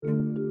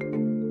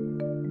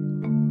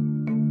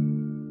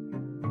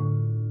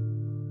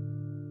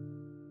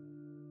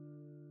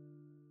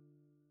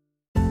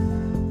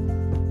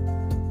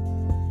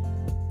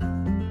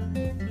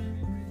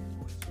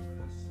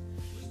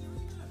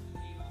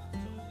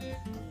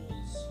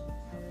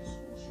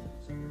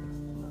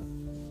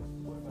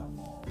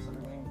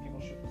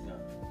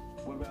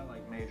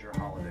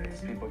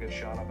get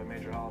shot up at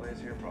major holidays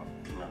here? Probably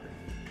nothing.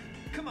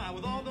 Come on,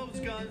 with all those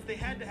guns, they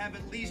had to have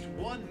at least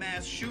one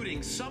mass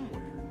shooting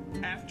somewhere.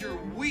 After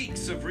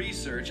weeks of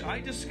research, I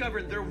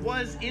discovered there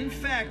was, in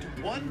fact,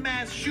 one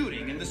mass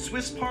shooting in the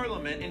Swiss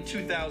parliament in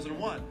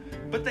 2001.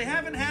 But they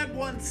haven't had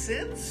one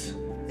since?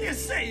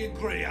 C'est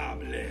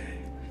incroyable.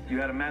 You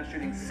had a mass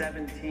shooting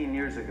 17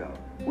 years ago.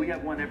 We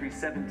have one every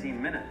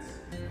 17 minutes.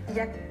 Il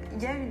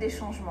y a eu des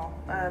changements.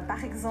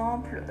 Par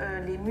exemple,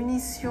 les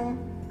munitions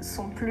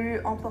sont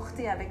plus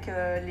emportées avec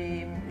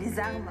les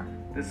armes.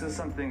 This is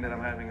something that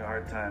I'm having a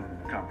hard time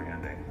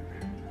comprehending.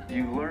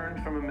 You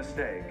learned from a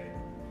mistake,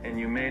 and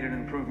you made an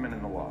improvement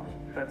in the law.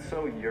 That's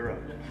so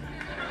Europe.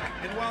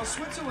 And while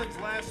Switzerland's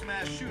last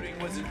mass shooting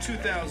was in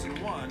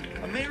 2001,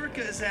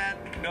 America has had,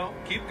 no,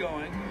 keep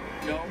going,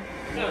 no,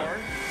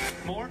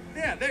 more,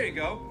 yeah, there you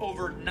go,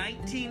 over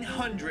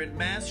 1,900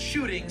 mass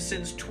shootings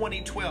since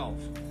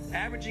 2012,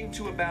 averaging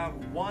to about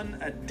one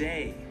a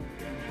day.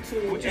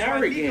 Which is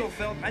why Nico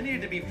felt I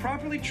needed to be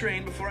properly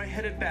trained before I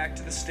headed back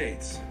to the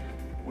States.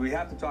 We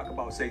have to talk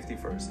about safety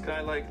first. Can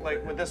I, like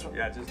with this one?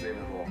 Yeah, just leave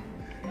it alone.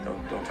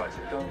 Don't touch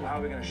it. How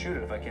are we going to shoot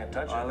it if I can't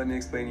touch it? Let me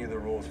explain you the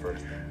rules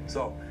first.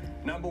 So,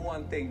 number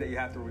one thing that you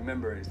have to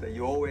remember is that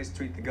you always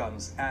treat the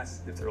guns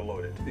as if they're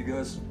loaded,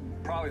 because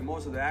probably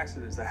most of the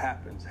accidents that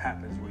happens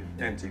with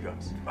empty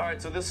guns. All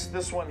right, so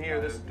this one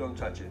here, this. Don't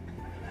touch it.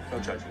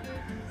 Don't touch it.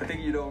 I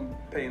think you don't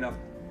pay enough,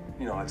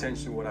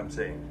 attention to what I'm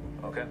saying.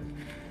 Okay.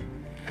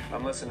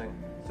 I'm listening.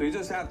 So you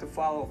just have to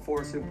follow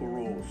 4 simple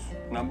rules.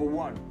 Number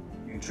 1,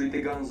 you treat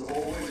the guns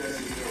always as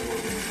if they're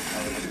loaded.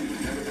 Number 2, you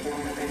never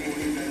perform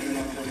anything that you're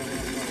not supposed to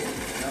do.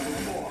 Number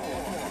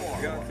 4,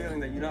 I got a feeling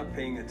that you're not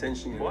paying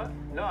attention. What?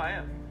 No, I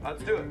am.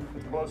 Let's do it.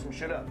 Let's blow some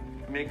shit up.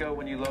 Miko,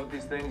 when you load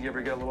these things, you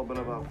ever get a little bit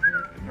of a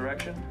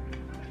direction?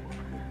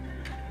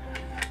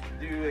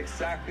 Do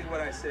exactly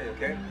what I say,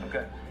 okay?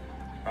 Okay.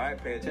 All right,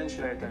 pay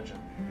attention. Pay attention.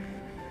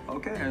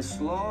 Okay, and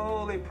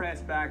slowly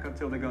press back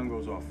until the gun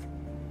goes off.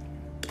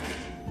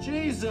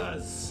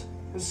 Jesus!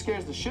 This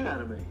scares the shit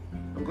out of me.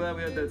 I'm glad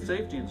we had that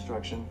safety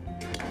instruction.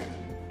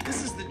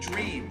 This is the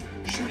dream.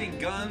 Shooting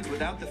guns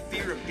without the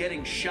fear of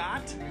getting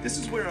shot. This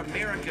is where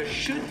America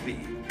should be.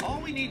 All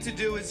we need to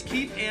do is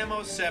keep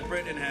ammo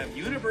separate and have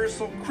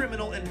universal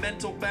criminal and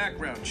mental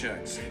background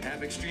checks.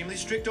 Have extremely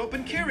strict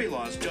open carry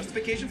laws,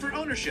 justification for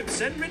ownership,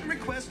 send written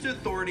requests to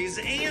authorities,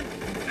 and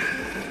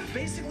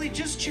basically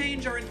just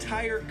change our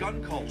entire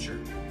gun culture.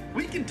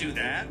 We can do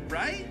that,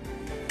 right?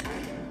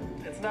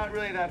 It's not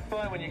really that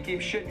fun when you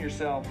keep shitting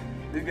yourself.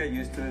 You get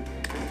used to it.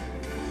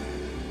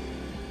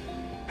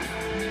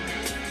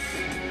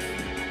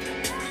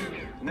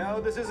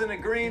 No, this isn't a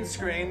green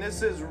screen.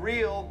 This is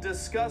real,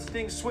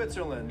 disgusting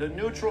Switzerland, a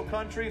neutral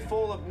country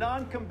full of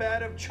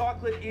non-combative,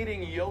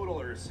 chocolate-eating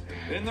yodelers.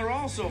 And they're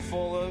also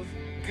full of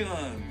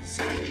guns.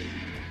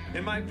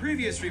 In my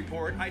previous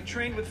report, I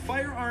trained with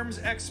firearms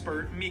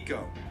expert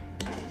Miko.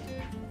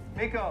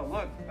 Miko,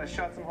 look, I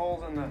shot some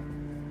holes in the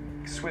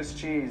Swiss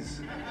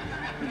cheese.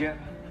 You get?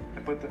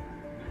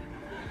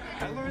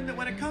 I learned that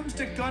when it comes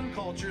to gun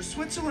culture,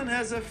 Switzerland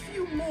has a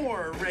few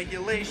more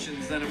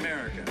regulations than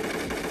America.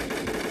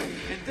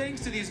 And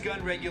thanks to these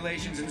gun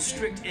regulations and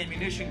strict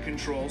ammunition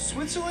control,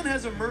 Switzerland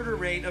has a murder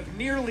rate of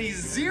nearly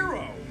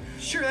 0.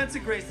 Sure, that's a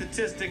great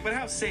statistic, but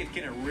how safe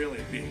can it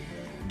really be?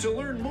 To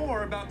learn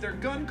more about their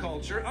gun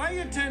culture, I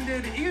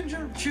attended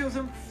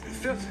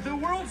the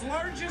world's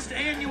largest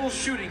annual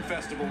shooting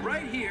festival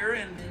right here,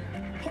 and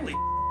holy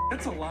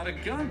that's a lot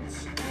of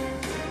guns.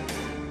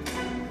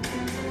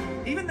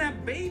 Even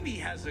that baby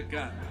has a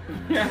gun.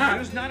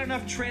 There's not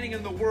enough training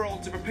in the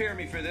world to prepare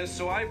me for this,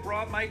 so I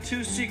brought my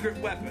 2 secret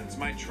weapons,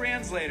 my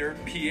translator,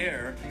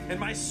 Pierre, and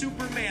my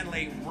super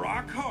manly,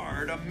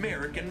 rock-hard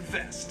American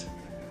vest.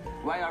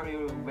 Why are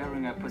you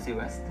wearing a pussy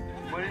vest?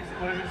 What did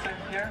it say,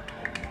 Pierre?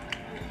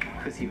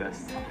 Pussy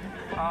vest.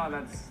 Ah,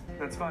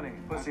 that's funny.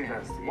 Pussy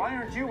vest. Why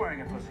aren't you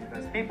wearing a pussy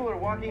vest? People are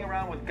walking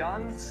around with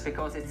guns.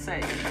 Because it's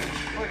safe.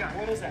 Oh my God,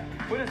 what is that?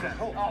 What is that?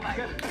 Oh my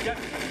God. Get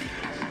it.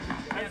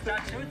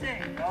 They're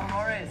shooting. Don't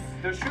worry.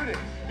 They're shooting.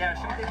 They're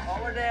shooting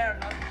over there,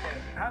 not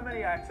there. How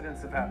many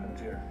accidents have happened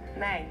here?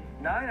 9.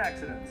 9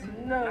 accidents.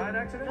 No. 9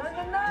 accidents?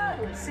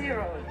 No.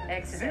 0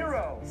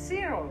 accidents.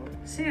 0.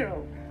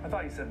 0. I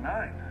thought you said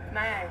 9.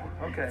 9.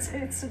 Okay.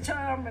 It's a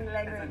German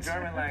language. It's a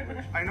German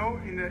language. I know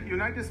in the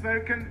United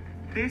American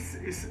this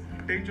is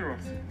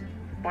dangerous,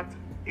 but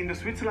in the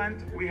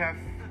Switzerland we have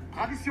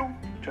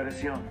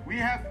tradition. We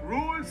have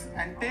rules,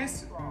 and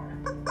this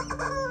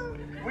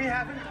we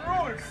haven't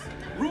rules.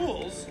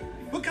 Rules?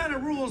 What kind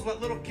of rules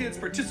let little kids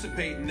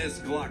participate in this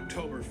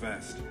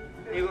Glocktoberfest?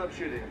 You love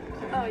shooting.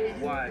 Oh yes.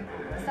 Why?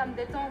 Ça me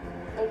détend.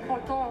 On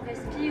prend le temps, on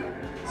respire.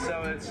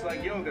 So it's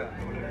like yoga.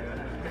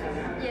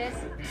 Yes.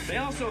 They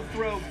also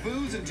throw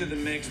booze into the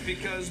mix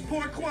because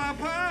pourquoi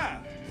pas?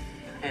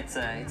 It's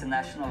a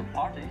national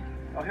party.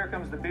 Oh, here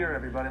comes the beer,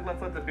 everybody.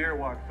 Let's let the beer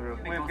walk through.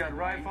 We've got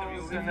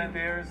rifles and then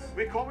beers.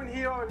 We come in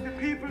here, the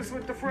peoples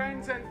with the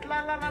friends, and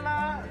la la la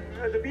la,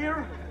 the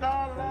beer,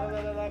 la la la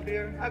la la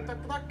beer.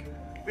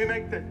 We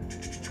make the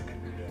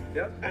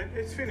Yep. And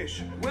it's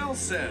finished. Well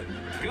said.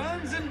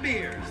 Guns and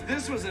beers.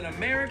 This was an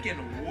American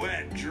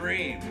wet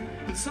dream.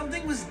 But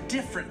something was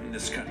different in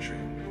this country.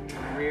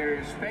 We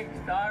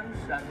respect arms,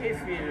 and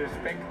if we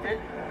respect it,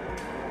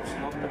 it's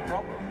not the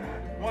problem.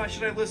 Why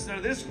should I listen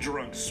to this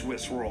drunk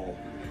Swiss roll?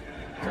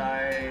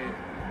 I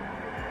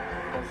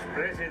was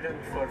president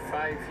for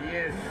 5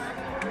 years.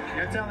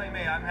 You're telling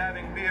me I'm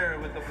having beer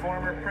with the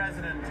former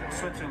president of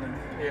Switzerland.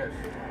 Yes.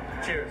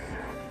 Cheers.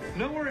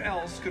 Nowhere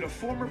else could a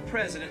former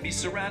president be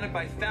surrounded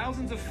by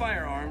thousands of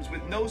firearms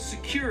with no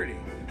security.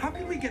 How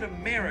can we get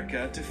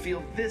America to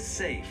feel this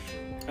safe?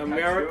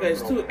 America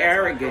is too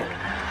arrogant.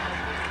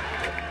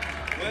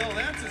 Well,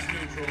 that's as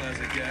neutral as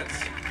it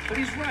gets. But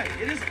he's right,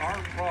 it is our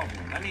problem.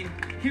 I mean,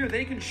 here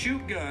they can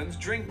shoot guns,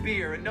 drink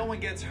beer, and no one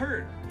gets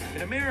hurt.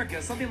 In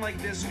America, something like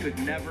this could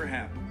never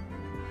happen.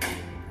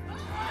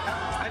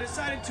 I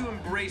decided to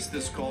embrace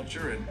this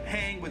culture and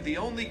hang with the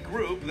only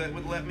group that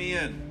would let me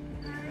in.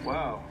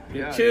 Wow.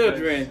 The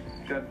children.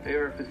 Got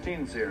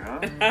AR-15s here,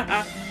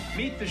 huh?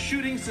 Meet the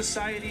Shooting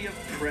Society of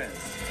Prez.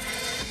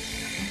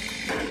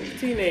 It was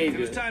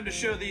Teenagers. time to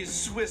show these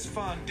Swiss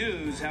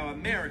fondues how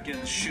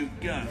Americans shoot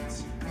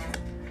guns.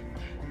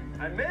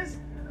 I missed?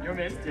 You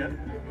missed, yeah.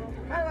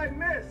 How did I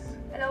miss?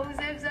 Alors vous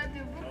avez besoin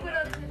de beaucoup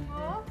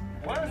d'entraînement.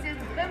 What? Vous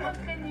êtes vraiment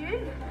très nul.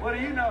 What do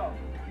you know?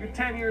 You're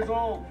 10 years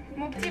old.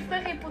 Mon petit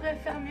frère, il pourrait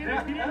faire mieux.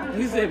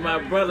 You said my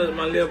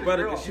little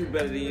brother can shoot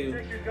better than you.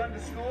 Take your gun to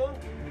school?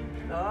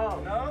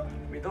 No, No?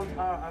 we don't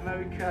are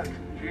American.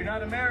 You're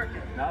not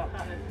American. No.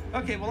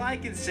 Okay, well, I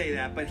can say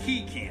that, but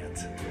he can't.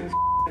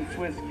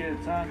 Swiss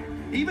kids, huh?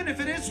 Even if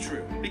it is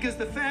true, because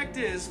the fact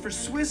is, for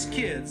Swiss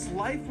kids,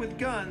 life with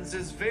guns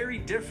is very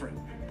different.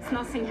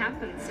 Nothing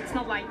happens. It's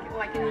not like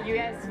in the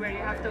US where you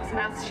have those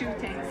mass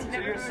shootings. So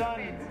your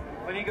son,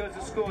 when he goes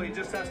to school, he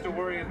just has to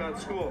worry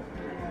about school.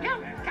 Yeah,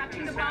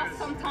 catching the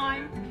bus on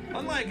time.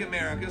 Unlike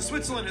America,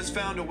 Switzerland has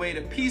found a way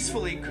to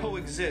peacefully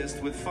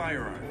coexist with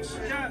firearms.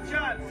 Shots!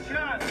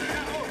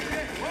 Oh,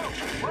 shit!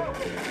 Whoa!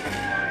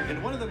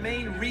 And one of the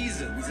main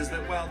reasons is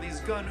that while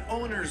these gun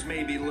owners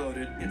may be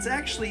loaded, it's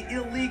actually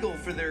illegal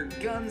for their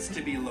guns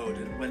to be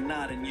loaded when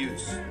not in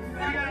use. We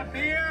got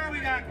beer, we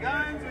got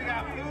guns, we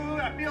got food.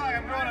 I feel like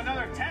I'm growing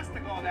another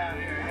testicle down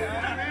here, you know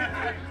what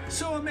I mean?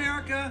 So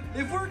America,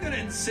 if we're gonna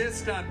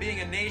insist on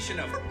being a nation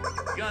of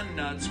gun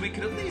nuts, we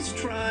could at least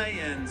try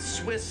and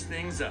Swiss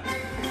things up.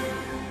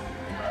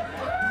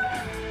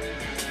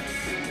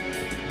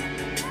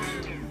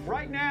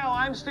 Right now,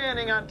 I'm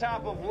standing on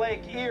top of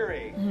Lake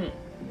Erie.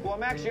 Well,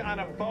 I'm actually on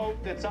a boat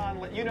that's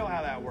on, you know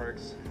how that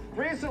works.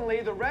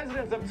 Recently, the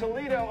residents of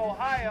Toledo,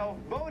 Ohio,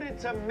 voted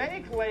to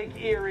make Lake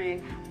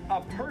Erie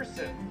a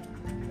person.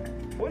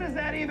 What does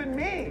that even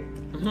mean?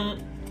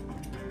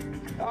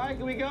 All right,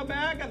 can we go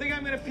back? I think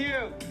I'm gonna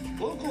puke.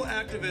 Local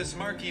activist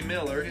Marky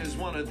Miller is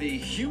one of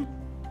the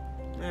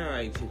All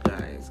right, you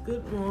guys.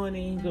 Good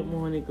morning.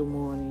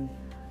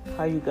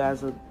 How you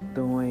guys are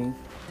doing?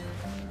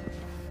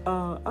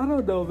 I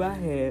don't know if I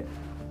had.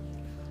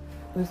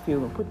 Let's see.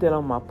 I'm gonna put that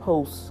on my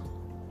post.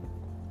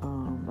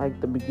 Like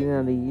the beginning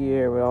of the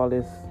year with all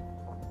this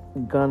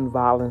gun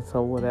violence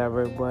or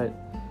whatever. But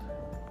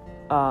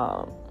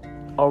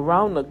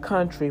around the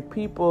country,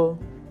 people,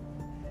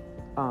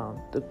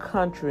 the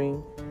country,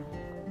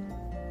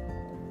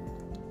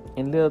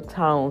 in little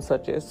towns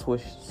such as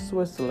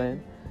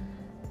Switzerland,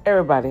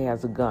 everybody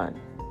has a gun.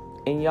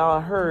 And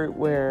y'all heard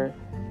where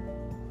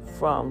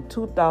from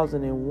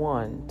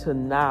 2001 to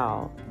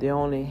now, they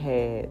only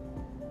had,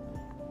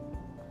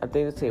 I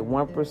think they say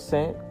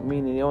 1%,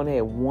 meaning they only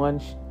had one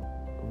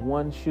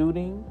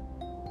shooting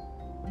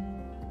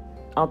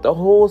out the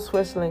whole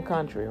Switzerland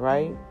country,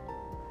 right?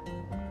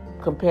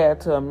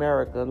 Compared to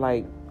America,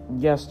 like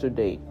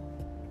yesterday.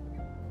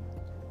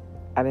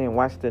 I didn't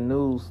watch the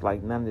news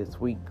like none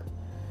this week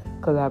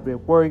because I've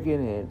been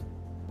working and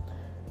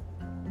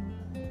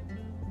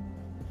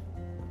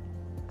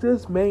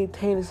just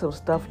maintaining some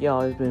stuff,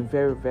 y'all, has been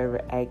very, very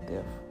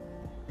active.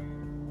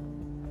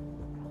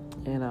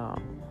 And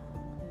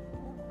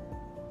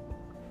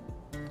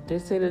they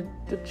say that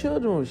the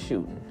children were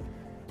shooting.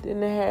 Then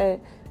they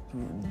had,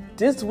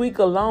 this week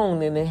alone,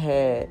 then they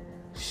had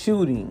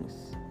shootings.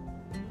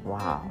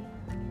 Wow.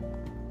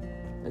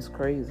 It's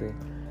crazy.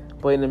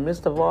 But in the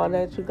midst of all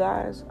that, you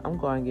guys, I'm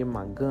going to get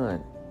my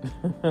gun.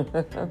 I'm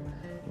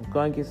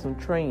going to get some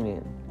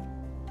training.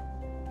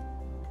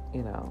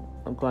 You know,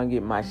 I'm going to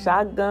get my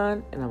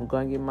shotgun and I'm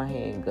going to get my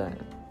handgun.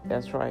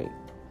 That's right.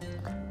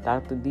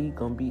 Dr. D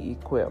going to be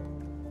equipped.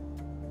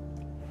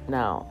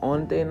 Now,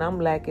 only thing I'm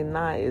lacking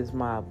now is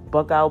my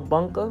buck-out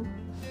bunker.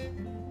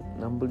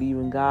 I'm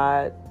believing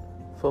God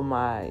for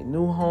my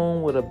new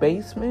home with a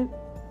basement.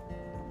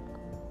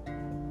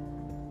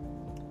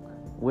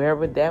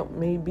 Wherever that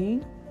may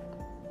be.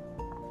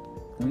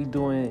 We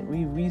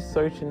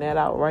researching that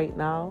out right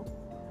now.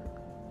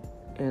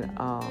 And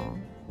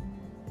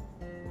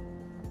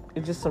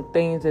it's just some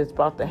things that's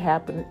about to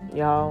happen,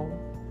 y'all,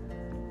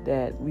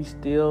 that we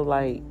still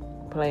like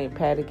playing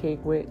patty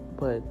cake with,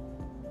 but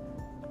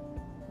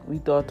we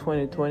thought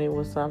 2020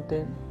 was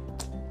something.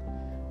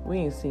 We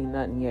ain't seen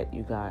nothing yet,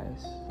 you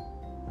guys.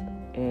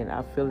 and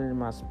I feel it in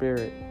my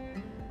spirit.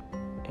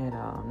 And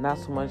not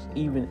so much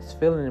even it's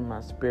feeling in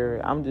my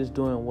spirit. I'm just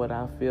doing what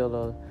I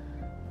feel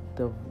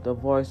the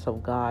voice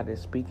of God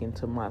is speaking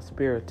to my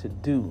spirit to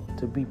do,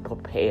 to be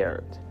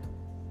prepared.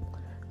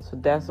 So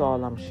that's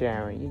all I'm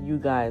sharing. You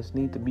guys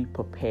need to be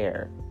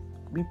prepared.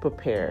 Be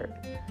prepared.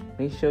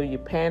 Make sure your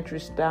pantry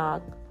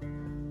stock,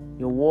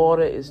 your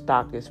water is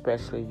stocked,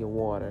 especially your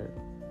water.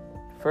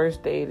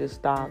 First aid is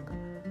stocked.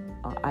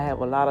 I have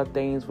a lot of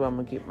things where I'm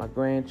going to get my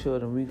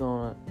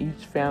grandchildren.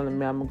 Each family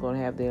member going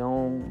to have their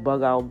own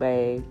bug out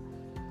bag.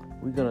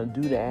 We're going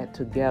to do that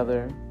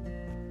together.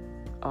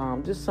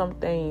 Just some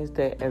things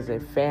that as a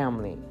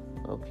family,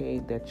 okay,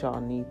 that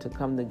y'all need to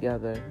come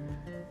together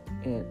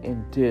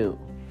and do,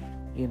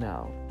 you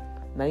know.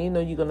 Now, you know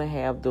you're going to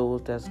have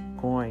those that's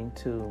going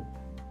to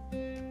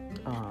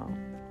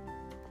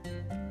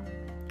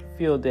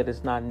feel that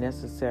it's not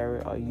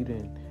necessary or you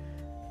didn't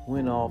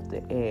went off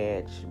the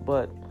edge,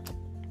 but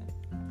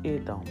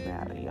it don't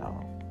matter,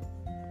 y'all.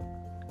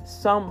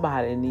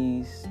 Somebody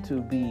needs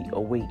to be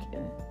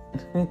awakened.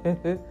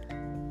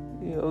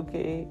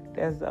 Okay?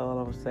 That's all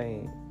I'm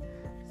saying.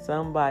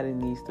 Somebody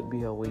needs to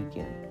be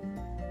awakened.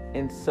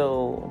 And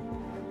so,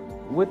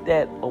 with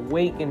that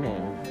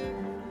awakening,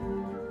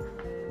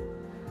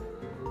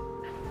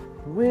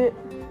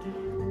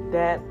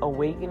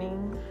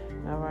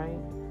 all right,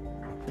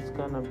 it's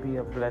going to be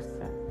a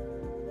blessing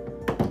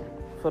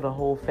for the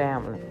whole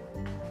family.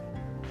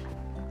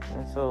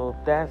 And so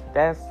that's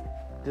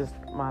just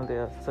my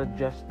little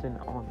suggestion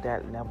on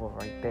that level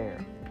right there.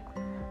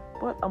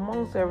 But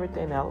amongst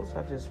everything else,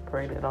 I just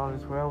pray that all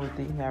is well with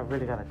you. I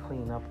really got to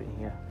clean up in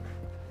here.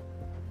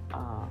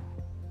 I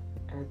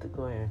need to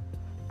go ahead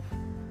and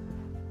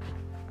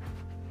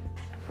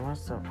run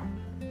some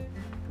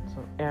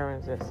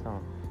errands and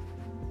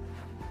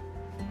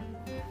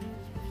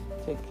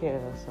take care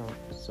of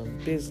some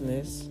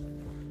business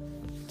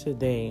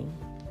today.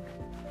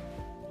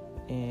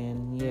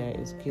 And yeah,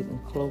 it's getting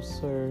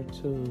closer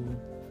to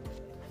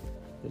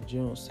the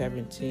June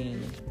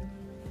 17th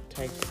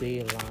tax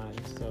deadline,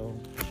 so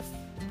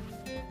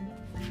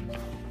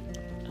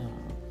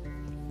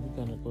we're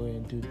gonna go ahead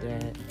and do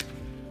that.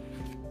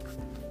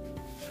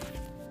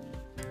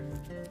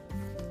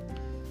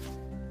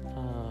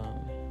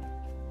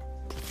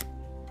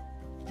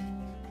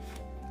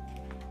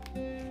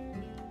 Make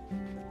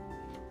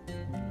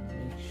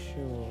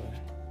sure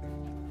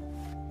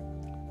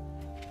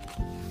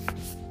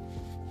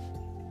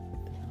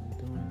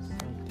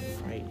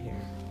right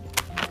here.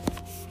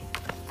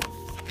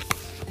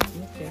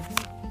 Okay.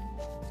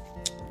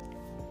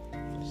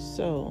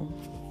 So,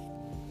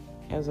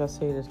 as I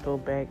said, it's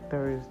Throwback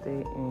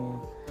Thursday, and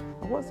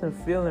I wasn't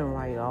feeling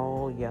right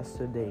all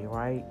yesterday,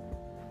 right?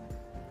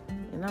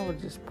 And I was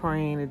just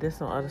praying that there's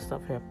some other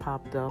stuff had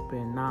popped up,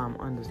 and now I'm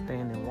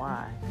understanding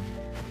why.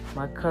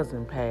 My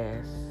cousin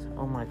passed.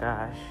 Oh my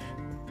gosh.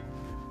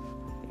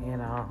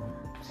 And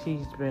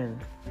she's been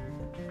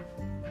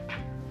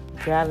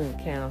battling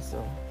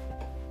cancer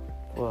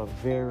for a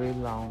very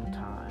long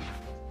time.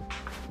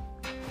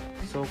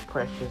 So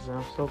precious, and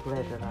I'm so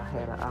glad that I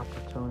had an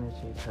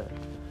opportunity to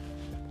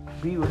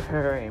be with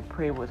her and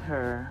pray with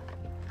her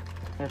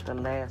at the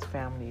last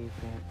family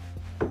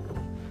event.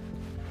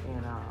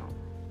 And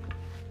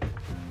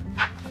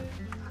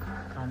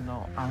I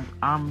know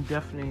I'm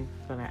definitely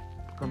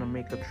gonna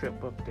make a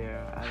trip up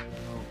there. I don't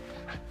know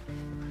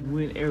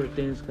when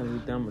everything's gonna be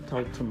done, but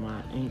talk to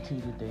my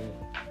auntie today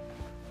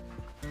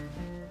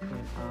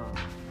and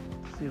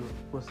see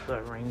what's the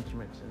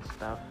arrangements and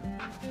stuff.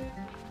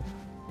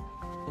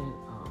 And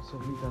so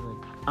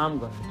I'm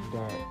gonna do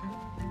that,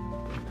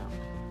 you know.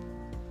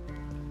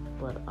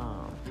 But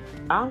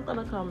I'm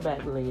gonna come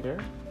back later.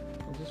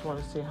 I just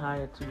want to say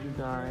hi to you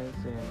guys,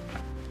 and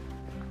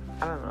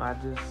I don't know, I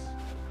just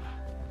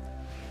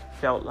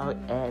felt like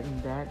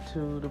adding that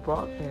to the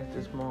broadcast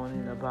this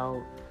morning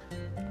about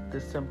the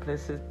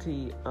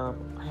simplicity of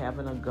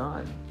having a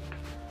gun.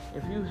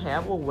 If you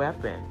have a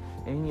weapon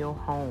in your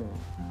home,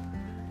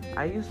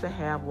 I used to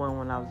have one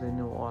when I was in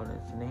New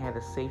Orleans, and they had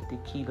a safety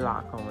key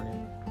lock on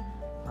it.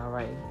 All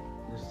right,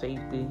 the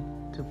safety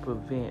to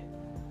prevent.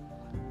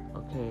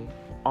 Okay,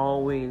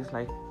 always,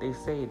 like they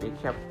say, they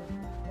kept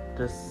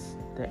the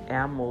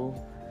ammo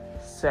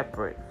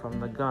separate from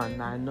the gun.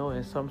 Now I know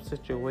in some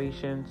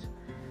situations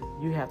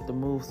you have to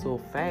move so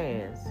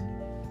fast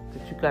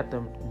that you got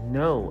to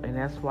know, and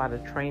that's why the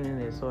training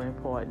is so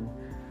important.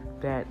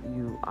 That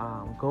you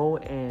go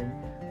and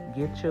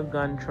get your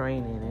gun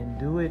training and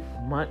do it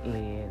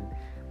monthly, and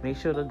make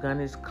sure the gun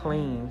is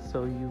clean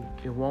so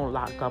it won't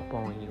lock up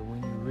on you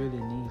when you really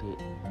need it.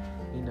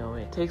 You know,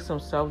 and take some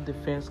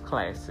self-defense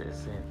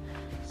classes and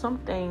some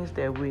things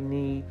that we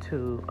need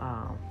to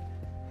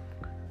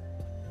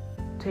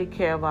take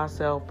care of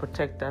ourselves,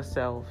 protect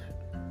ourselves,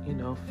 you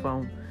know,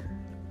 from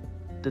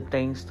the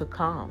things to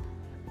come.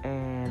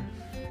 And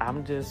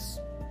I'm just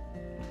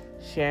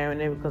sharing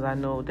it because I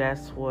know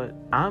that's what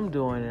I'm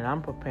doing, and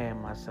I'm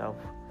preparing myself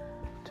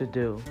to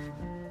do.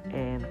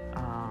 And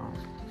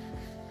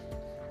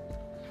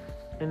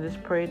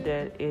just pray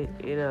that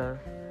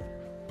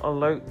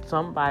alert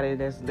somebody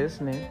that's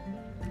listening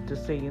to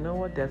say, you know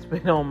what, that's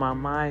been on my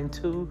mind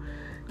too.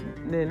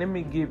 Then let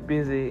me get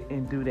busy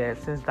and do that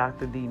since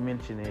Dr. D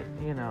mentioned it.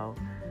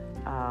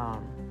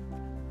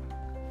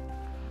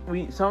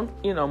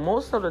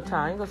 Most of the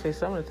time, I'm gonna say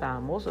some of the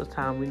time, most of the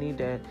time we need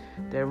that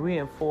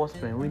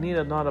reinforcement. We need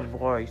another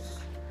voice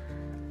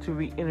to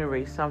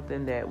reiterate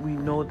something that we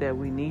know that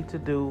we need to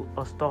do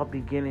or start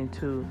beginning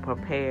to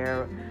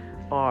prepare,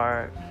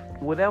 or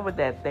whatever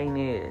that thing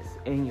is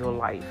in your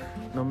life,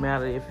 no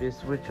matter if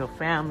it's with your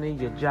family,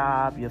 your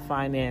job, your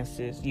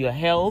finances, your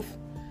health,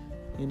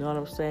 you know what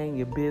I'm saying,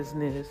 your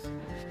business.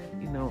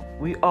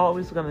 We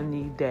always gonna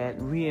need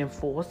that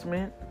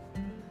reinforcement,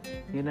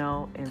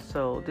 and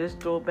so this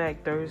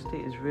Throwback Thursday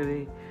is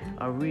really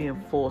a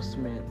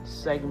reinforcement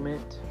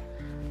segment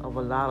of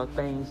a lot of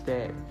things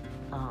that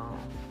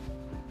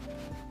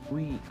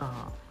we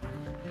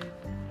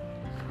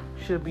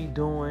should be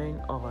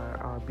doing or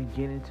are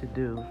beginning to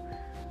do,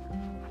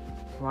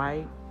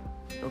 right?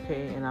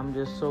 Okay, and I'm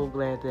just so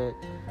glad that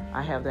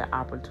I have that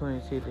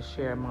opportunity to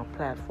share my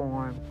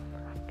platform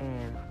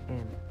and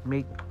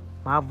make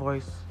my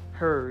voice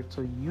heard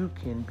so you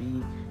can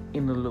be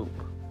in the loop.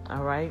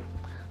 All right,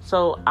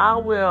 so I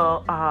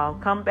will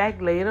come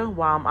back later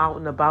while I'm out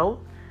and about.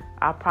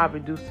 I'll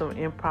probably do some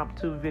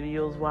impromptu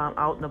videos while I'm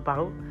out and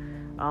about.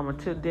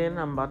 Until then,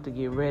 I'm about to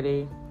get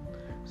ready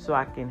so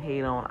I can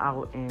head on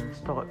out and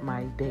start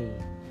my day.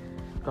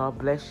 God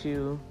bless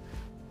you.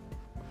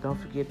 Don't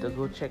forget to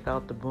go check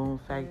out the Boom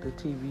Factor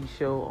TV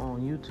show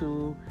on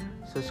YouTube.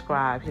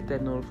 Subscribe, hit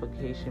that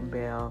notification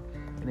bell.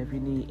 And if you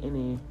need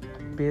any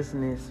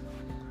business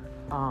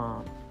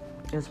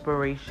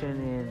inspiration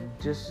and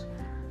just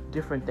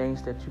different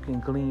things that you can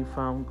glean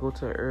from, go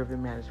to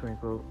Urban Management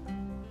Group.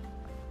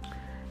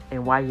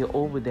 And while you're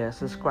over there,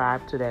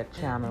 subscribe to that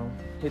channel,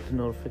 hit the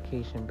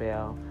notification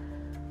bell,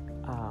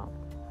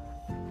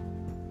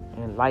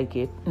 and like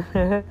it.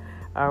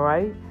 All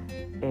right?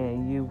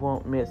 And you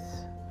won't miss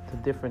the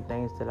different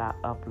things that I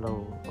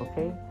upload.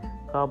 Okay?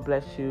 God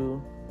bless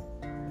you.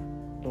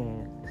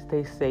 And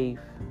stay safe.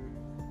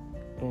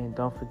 And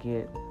don't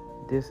forget,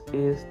 this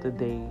is the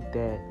day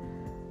that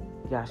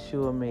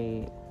Yahshua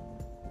made.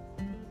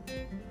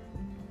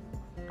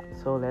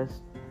 So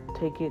let's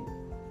take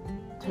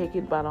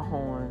it by the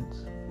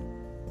horns.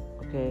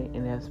 Okay?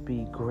 And let's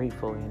be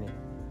grateful in it.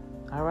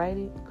 All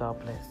righty? God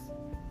bless.